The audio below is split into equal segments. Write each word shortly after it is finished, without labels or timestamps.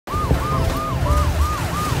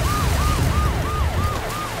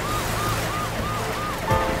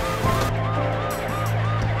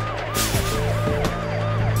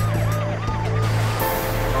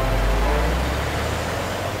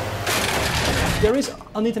There is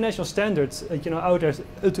an international standard out there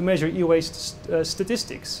to measure e-waste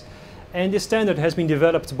statistics. And this standard has been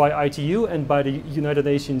developed by ITU and by the United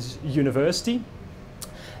Nations University.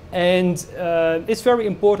 And it's very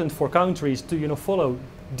important for countries to follow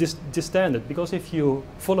this standard, because if you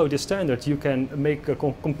follow this standard, you can make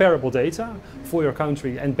comparable data for your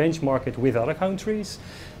country and benchmark it with other countries.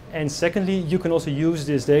 And secondly, you can also use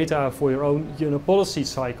this data for your own policy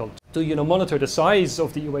cycle to monitor the size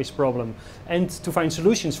of the e-waste problem and to find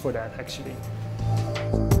solutions for that, actually.